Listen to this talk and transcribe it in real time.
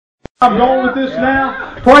I'm going with this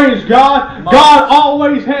now. Praise God. God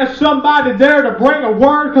always has somebody there to bring a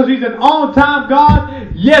word because He's an on-time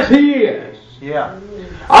God. Yes, He is. Yeah.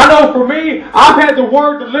 I know for me, I've had the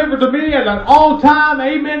word delivered to me at an on-time,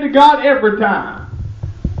 amen to God, every time.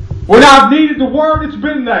 When I've needed the word, it's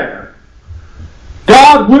been there.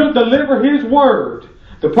 God will deliver His word.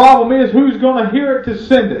 The problem is who's going to hear it to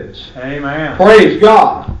send it. Amen. Praise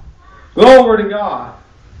God. Glory to God.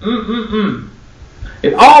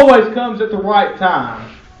 It always comes at the right time.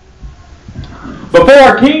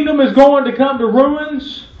 Before a kingdom is going to come to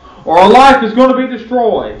ruins or a life is going to be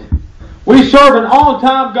destroyed, we serve an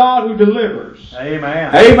on-time God who delivers.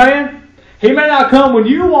 Amen. Amen. He may not come when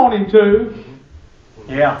you want Him to,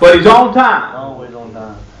 yeah, but He's on time. Always on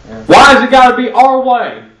time. Yeah. Why has it got to be our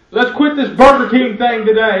way? Let's quit this Burger King thing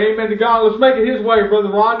today. Amen to God. Let's make it His way, Brother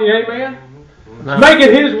Rodney. Amen. No. Make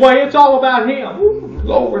it His way. It's all about Him. Woo.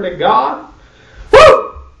 Glory to God.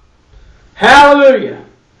 Woo! Hallelujah.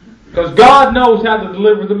 Because God knows how to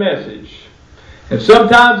deliver the message. And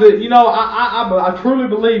sometimes, I truly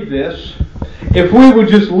believe this. If we would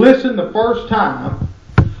just listen the first time,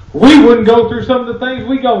 we wouldn't go through some of the things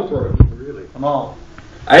we go through. Really? Come on.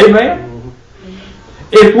 Amen?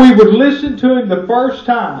 If we would listen to Him the first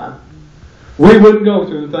time, we wouldn't go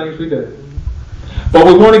through the things we do. But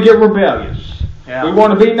we want to get rebellious. Yeah. We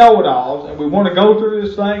want to be know-it-alls, and we want to go through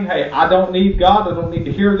this thing. Hey, I don't need God. I don't need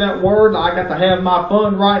to hear that word. I got to have my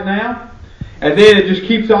fun right now. And then it just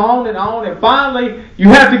keeps on, and finally, you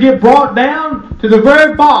have to get brought down to the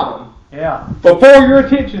very bottom. Yeah. Before your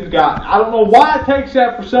attention's gotten. I don't know why it takes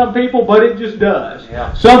that for some people, but it just does.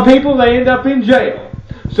 Yeah. Some people, they end up in jail.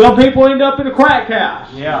 Some people end up in a crack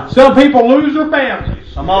house. Yeah. Some people lose their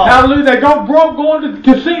families. Hallelujah. They go broke going to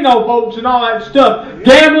casino boats and all that stuff.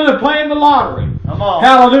 Gambling and playing the lottery.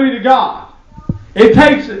 Hallelujah to God. It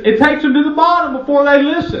takes them to the bottom before they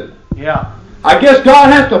listen. Yeah. I guess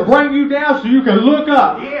God has to bring you down so you can look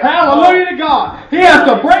up. Yeah. Hallelujah to God. He has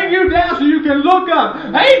to bring you down so you can look up.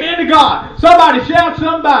 Amen to God. Somebody shout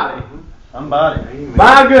somebody. Somebody. Amen.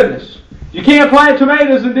 My goodness. You can't plant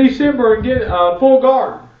tomatoes in December and get a full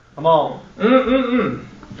garden. Come on.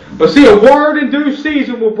 But see, a word in due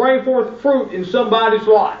season will bring forth fruit in somebody's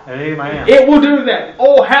life. Amen. It will do that.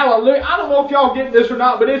 Oh, hallelujah. I don't know if y'all get this or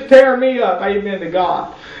not, but it's tearing me up. Amen to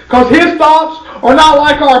God. Because His thoughts are not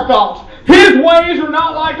like our thoughts. His ways are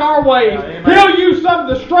not like our ways. Yeah, He'll use some of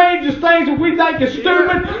the strangest things that we think is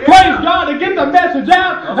stupid. Yeah. Praise God to get the message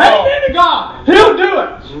out. Amen to God. He'll do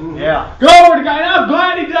it. Yeah. Glory to God. And I'm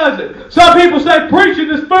glad He does it. Some people say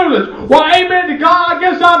preaching is foolish. Well, amen to God. I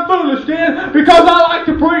guess I'm foolish then because I like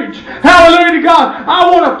to preach. Hallelujah to God. I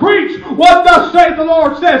want to preach what thus saith the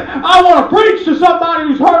Lord says. I want to preach to somebody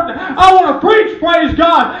who's hurting. I want to preach, praise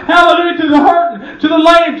God. Hallelujah, to the hurting, to the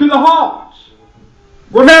lame, to the halt.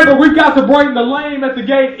 Remember, we've got to bring the lame at the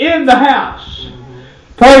gate in the house.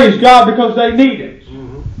 Praise God, because they need it.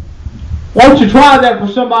 Won't you try that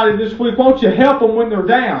for somebody this week? Won't you help them when they're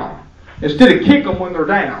down instead of kick them when they're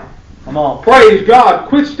down? Come on. Praise God.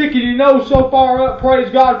 Quit sticking your nose so far up.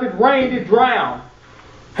 Praise God. If it rained, it'd drown.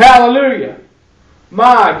 Hallelujah.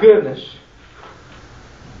 My goodness.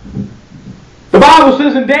 The Bible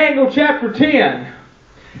says in Daniel chapter 10,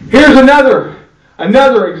 here's another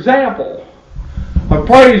example. But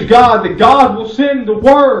praise God that God will send the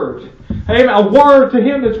word. Amen. A word to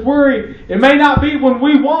Him that's weary. It may not be when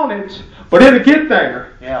we want it, but it'll get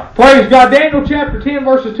there. Yeah. Praise God. Daniel chapter 10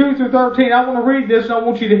 verses 2 through 13. I want to read this and I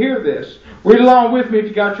want you to hear this. Read along with me if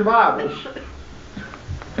you got your Bibles.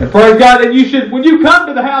 And praise God that you should, when you come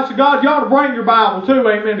to the house of God, you ought to bring your Bible too.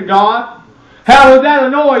 Amen to God. Hallelujah, that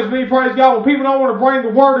annoys me, praise God, when people don't want to bring the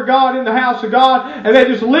Word of God in the house of God and they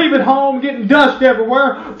just leave it home getting dust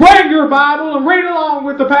everywhere. Bring your Bible and read along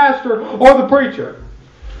with the pastor or the preacher.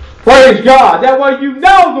 Praise God. That way you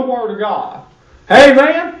know the Word of God.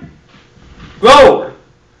 Amen. Glory.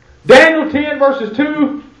 Daniel 10 verses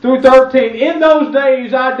 2 through 13. In those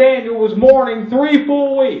days I, Daniel, was mourning 3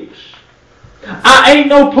 full weeks. I ate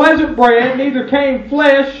no pleasant bread, neither came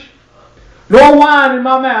flesh nor wine in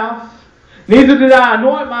my mouth. Neither did I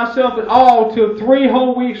anoint myself at all till 3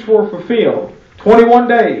 whole weeks were fulfilled, 21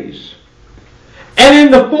 days. And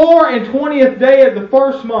in the 24th day of the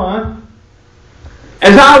first month,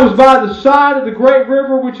 as I was by the side of the great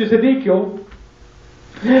river which is Ezekiel,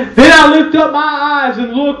 then I lifted up my eyes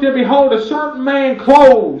and looked, and behold, a certain man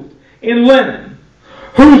clothed in linen,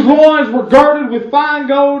 whose loins were girded with fine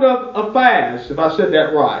gold of Uphaz. If I said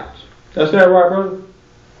that right. Did I say that right, brother?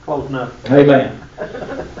 Close enough. Amen.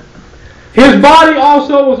 His body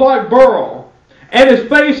also was like beryl, And his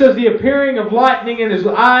face as the appearing of lightning, and his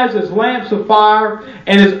eyes as lamps of fire,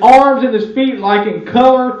 and his arms and his feet like in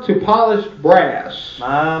color to polished brass.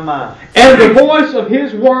 My. And the voice of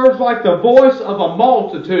his words like the voice of a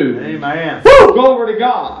multitude. Amen. Woo! Glory to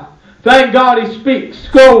God. Thank God he speaks.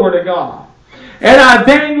 Glory to God. And I,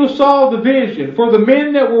 Daniel, saw the vision, for the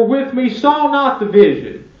men that were with me saw not the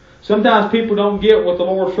vision. Sometimes people don't get what the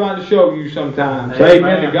Lord's trying to show you sometimes.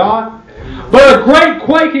 Amen to God. But a great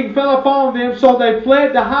quaking fell upon them, so they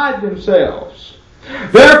fled to hide themselves.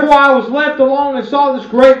 Therefore I was left alone and saw this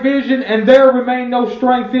great vision, and there remained no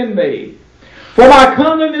strength in me. For my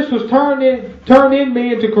comeliness was turned in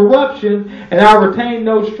me into corruption, and I retained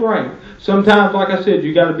no strength. Sometimes, like I said,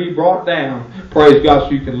 you got to be brought down. Praise God,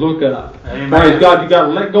 so you can look up. Amen. Praise God, you got to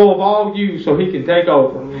let go of all you so He can take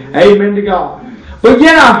over. Amen to God. But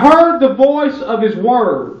yet I heard the voice of His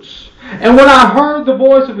words. And when I heard the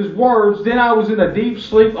voice of His words, then I was in a deep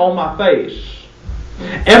sleep on my face,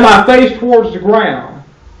 and my face towards the ground.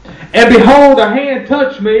 And behold, a hand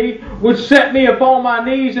touched me, which set me upon my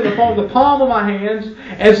knees and upon the palm of my hands,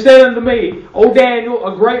 and said unto me, O Daniel,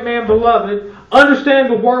 a great man beloved,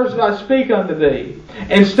 understand the words that I speak unto thee,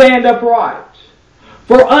 and stand upright.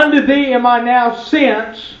 For unto thee am I now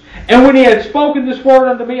sent. And when he had spoken this word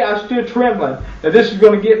unto me, I stood trembling. Now this is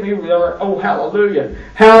going to get me. Oh, hallelujah.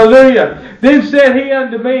 Hallelujah. Then said he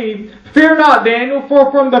unto me, Fear not, Daniel,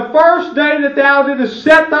 for from the first day that thou didst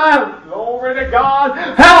set thy... Glory to God.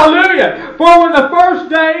 Hallelujah. For when the first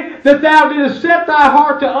day that thou didst set thy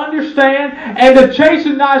heart to understand and to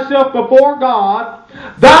chasten thyself before God,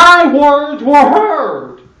 thy words were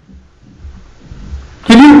heard.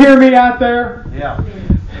 Can you hear me out there? Yeah.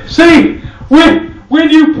 See, when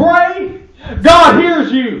you pray, God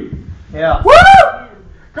hears you. Yeah. Woo!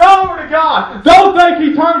 Glory to God. Don't think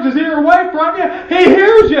He turns His ear away from you. He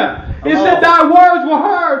hears you. It said, Thy words were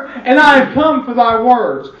heard, and I have come for thy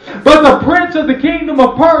words. But the prince of the kingdom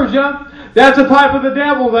of Persia, that's a type of the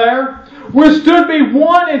devil there, withstood me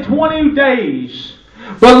 21 days.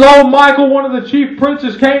 But lo, Michael, one of the chief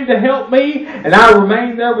princes, came to help me, and I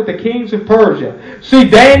remained there with the kings of Persia. See,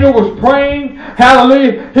 Daniel was praying.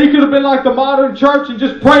 Hallelujah. He could have been like the modern church and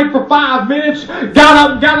just prayed for 5 minutes, got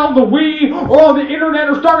up and got on the Wii or on the internet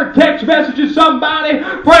or started text messaging somebody,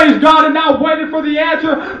 praise God, and now waited for the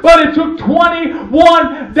answer. But it took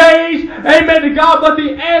 21 days. Amen to God. But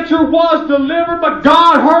the answer was delivered, but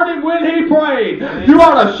God heard him when he prayed. You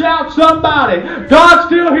ought to shout somebody. God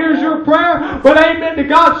still hears your prayer, but amen to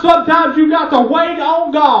God, sometimes you got to wait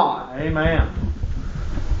on God. Amen.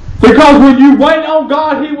 Because when you wait on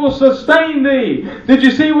God, He will sustain thee. Did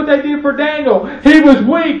you see what they did for Daniel? He was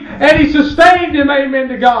weak, and He sustained him. Amen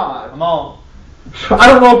to God. Come on. I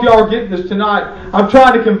don't know if y'all are getting this tonight. I'm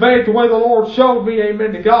trying to convey it the way the Lord showed me,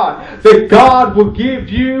 amen to God, that God will give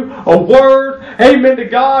you a word, amen to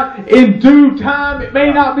God, in due time. It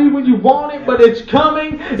may not be when you want it, but it's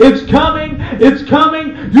coming, it's coming, it's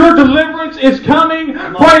coming. Your deliverance is coming.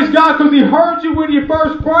 Praise God, because He heard you when you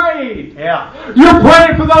first prayed. Yeah. You're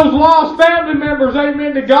praying for those lost family members,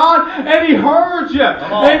 amen to God, and He heard you.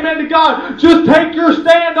 Amen to God. Just take your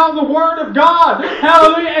stand on the Word of God.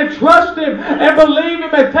 Hallelujah. And trust Him and believe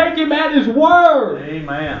Him and take Him at His Word.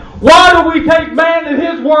 Amen. Why do we take man at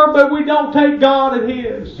His Word, but we don't take God at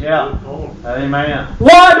His? Yeah. Amen.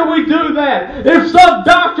 Why do we do that? If some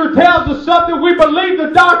doctor tells us something, we believe the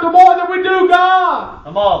doctor more than we do God.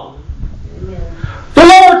 Come on. The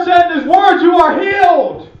Lord said in His Word, you are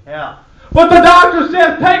healed. Yeah. But the doctor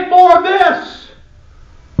says, take more of this.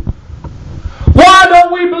 Why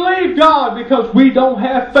don't we believe God? Because we don't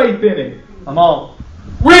have faith in Him. Come on.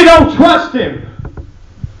 We don't trust Him.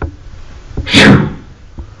 Whew.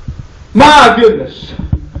 My goodness.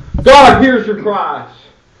 God hears your cries.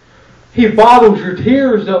 He bottles your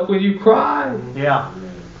tears up when you cry. Yeah.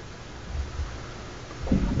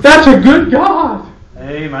 That's a good God.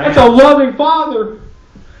 Amen. That's a loving Father.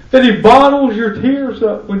 That He bottles your tears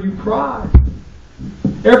up when you cry.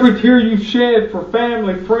 Every tear you shed for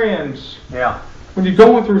family, friends. Yeah. When you're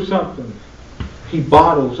going through something, He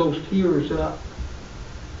bottles those tears up.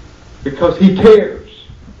 Because He cares.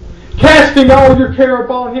 Casting all your care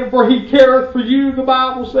upon Him, for He careth for you, the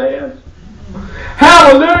Bible says.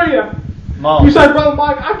 Hallelujah. Mom. You say, Brother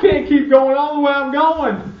Mike, I can't keep going all the way I'm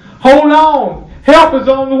going. Hold on. Help is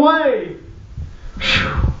on the way.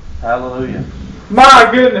 Whew. Hallelujah. My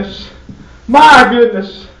goodness. My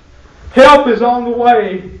goodness. Help is on the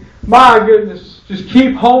way. My goodness. Just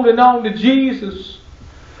keep holding on to Jesus.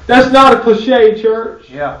 That's not a cliche, church.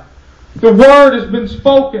 Yeah. The Word has been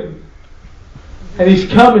spoken. And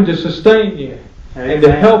He's coming to sustain you. Amen. And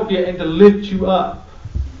to help you and to lift you up.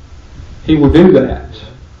 He will do that.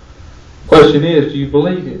 Question is, do you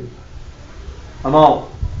believe it? Come on.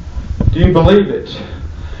 Do you believe it?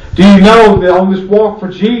 Do you know that on this walk for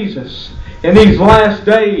Jesus, in these last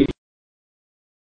days,